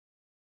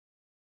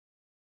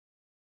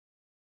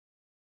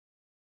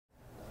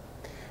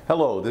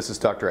Hello, this is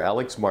Dr.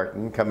 Alex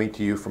Martin coming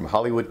to you from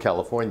Hollywood,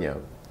 California.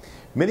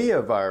 Many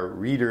of our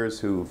readers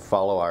who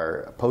follow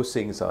our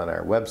postings on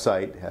our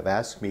website have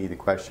asked me the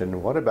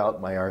question, what about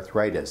my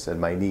arthritis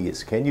and my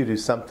knees? Can you do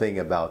something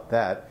about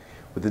that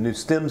with the new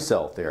stem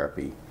cell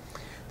therapy?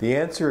 The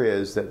answer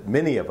is that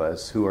many of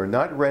us who are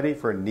not ready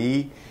for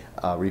knee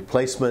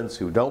replacements,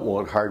 who don't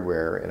want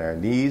hardware in our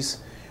knees,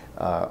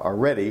 are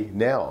ready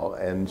now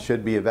and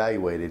should be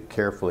evaluated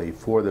carefully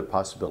for the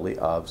possibility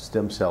of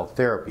stem cell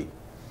therapy.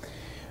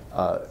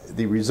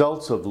 The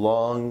results of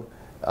long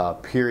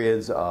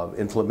periods of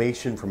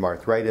inflammation from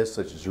arthritis,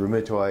 such as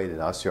rheumatoid and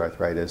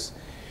osteoarthritis,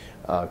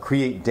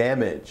 create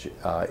damage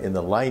in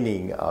the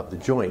lining of the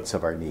joints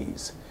of our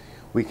knees.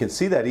 We can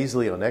see that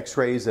easily on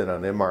x-rays and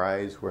on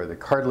MRIs where the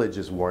cartilage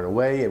is worn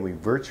away and we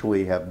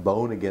virtually have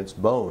bone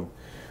against bone.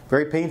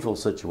 Very painful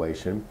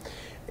situation.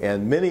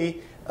 And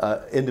many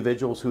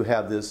individuals who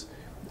have this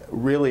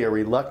really are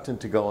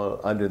reluctant to go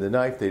under the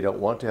knife. They don't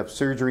want to have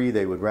surgery.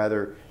 They would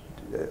rather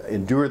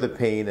endure the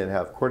pain and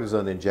have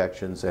cortisone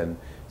injections and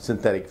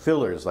synthetic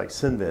fillers like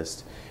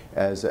Synvist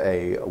as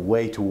a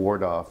way to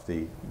ward off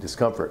the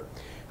discomfort.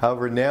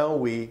 However, now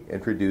we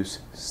introduce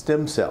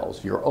stem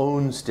cells, your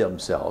own stem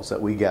cells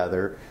that we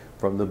gather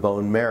from the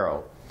bone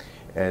marrow.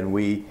 And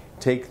we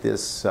take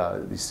these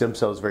stem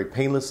cells very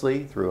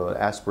painlessly through an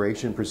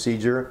aspiration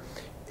procedure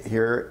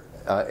here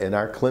in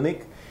our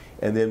clinic,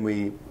 and then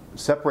we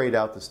separate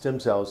out the stem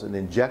cells and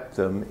inject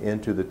them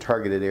into the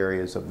targeted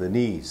areas of the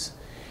knees.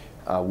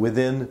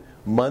 Within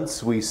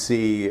months, we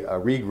see a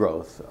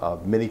regrowth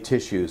of many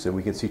tissues, and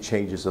we can see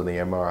changes on the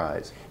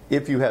MRIs.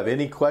 If you have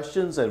any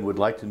questions and would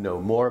like to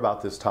know more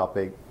about this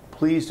topic,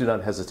 please do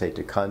not hesitate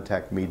to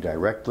contact me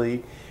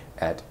directly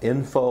at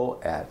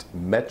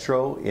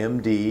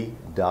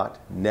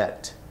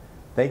info@metromd.net.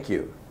 Thank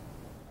you.